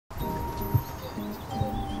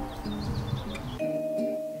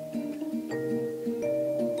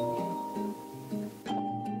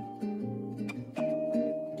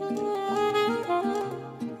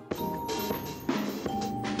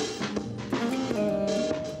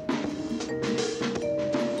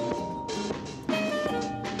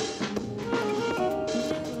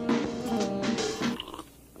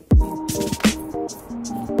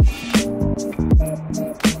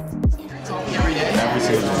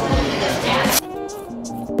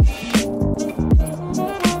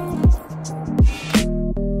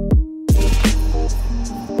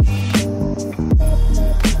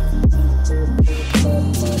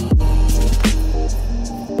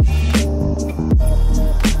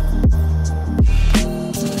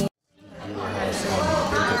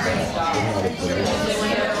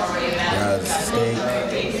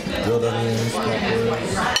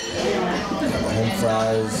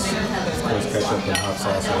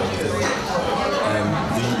everything. And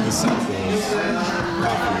the essentials,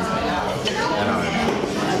 coffee, and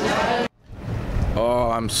orange.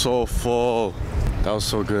 Oh, I'm so full. That was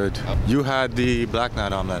so good. You had the black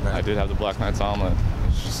knight omelet, right? I did have the black knight's omelet.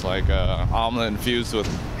 It's just like omelet infused with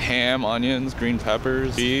ham, onions, green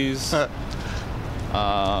peppers, cheese.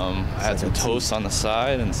 I had some toast on the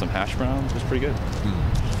side and some hash browns. It was pretty good.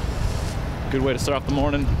 Good way to start off the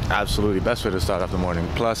morning. Absolutely, best way to start off the morning.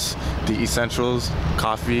 Plus the essentials,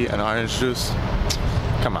 coffee and orange juice.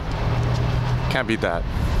 Come on, can't beat that.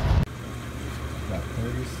 Got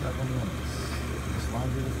 37 minutes. This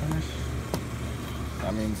laundry to finish.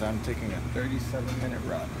 That means I'm taking a 37-minute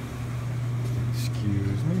run.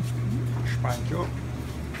 Excuse me. Thank you.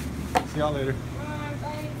 See y'all later.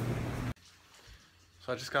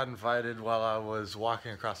 So I just got invited while I was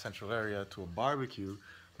walking across Central area to a barbecue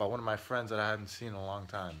by one of my friends that I hadn't seen in a long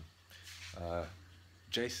time.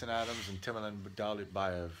 Jason Adams and Timurlan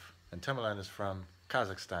Budalibayev. And Timurlan is from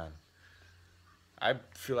Kazakhstan. I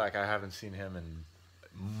feel like I haven't seen him in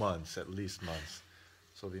months, at least months.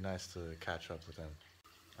 So it'll be nice to catch up with him.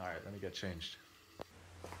 All right, let me get changed.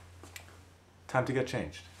 Time to get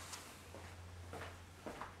changed.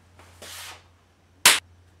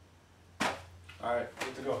 All right,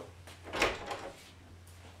 good to go.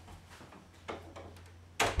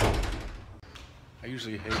 I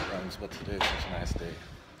usually hate runs, but today is such a nice day,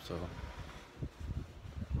 so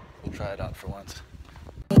we'll try it out for once.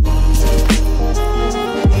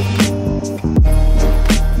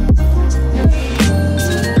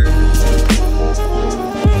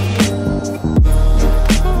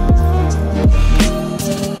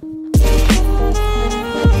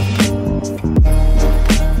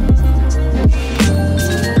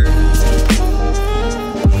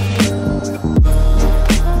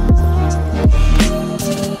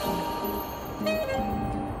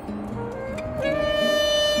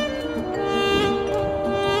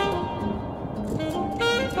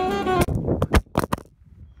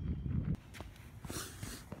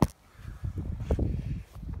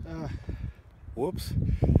 Whoops.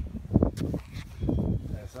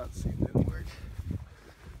 Yes, that scene didn't work.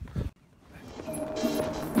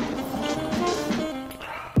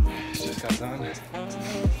 Just got done. A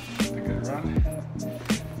good run.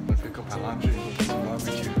 Let's pick up my laundry and do some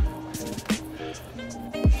barbecue.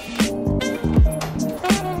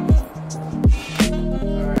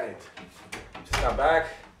 Alright. Just got back.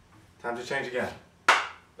 Time to change again.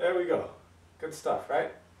 There we go. Good stuff,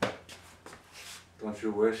 right? Don't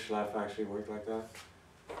you wish life actually worked like that?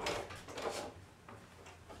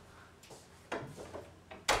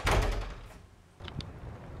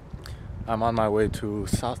 I'm on my way to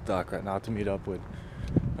South Dock right now to meet up with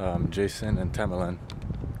Jason and Timurlan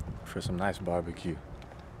for some nice barbecue.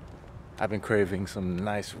 I've been craving some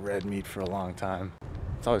nice red meat for a long time.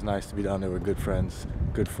 It's always nice to be down there with good friends,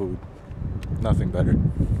 good food. Nothing better.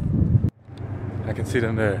 I can see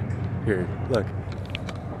them there. Here, look.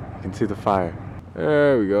 You can see the fire.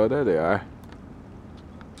 There we go, there they are.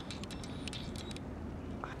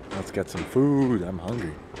 Let's get some food, I'm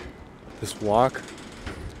hungry. This walk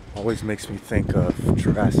always makes me think of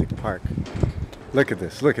Jurassic Park. Look at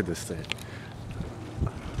this thing.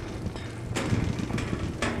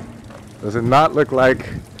 Does it not look like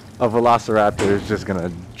a velociraptor is just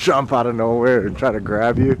gonna jump out of nowhere and try to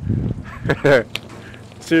grab you?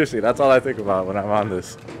 Seriously, that's all I think about when I'm on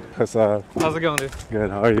this. What's up? How's it going, dude?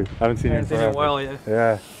 Good, how are you? Haven't seen you in forever. A while yet.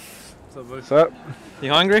 Yeah. What's up, buddy? What's up?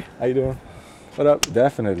 You hungry? How you doing? What up?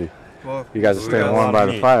 Definitely. Well, you guys are staying warm by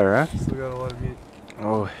the fire, huh? Still got a lot of meat.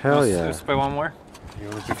 Oh, hell yeah. Let's spray one more. You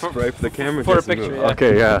want a big spray for the camera? For a picture, yeah.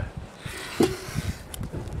 Okay, yeah.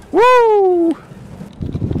 Woo!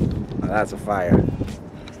 Now that's a fire.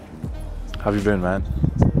 How have you been, man?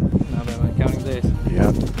 Not bad, man. Counting days.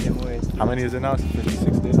 Yep. Can't wait. How many is it now?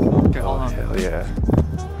 56 days? Okay, hold on. Hell yeah.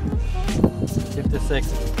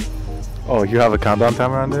 56. Oh, you have a countdown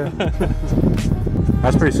timer on there?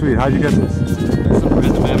 That's pretty sweet. How'd you get this? There's some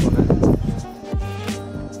random app on it.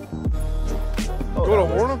 Oh, you want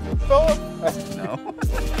to warn him, fella? No.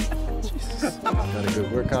 Jesus. Got a good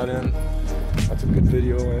workout in. Got some good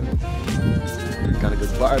video in. Got a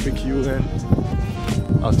good barbecue in.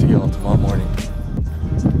 I'll see y'all tomorrow morning.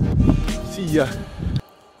 See ya.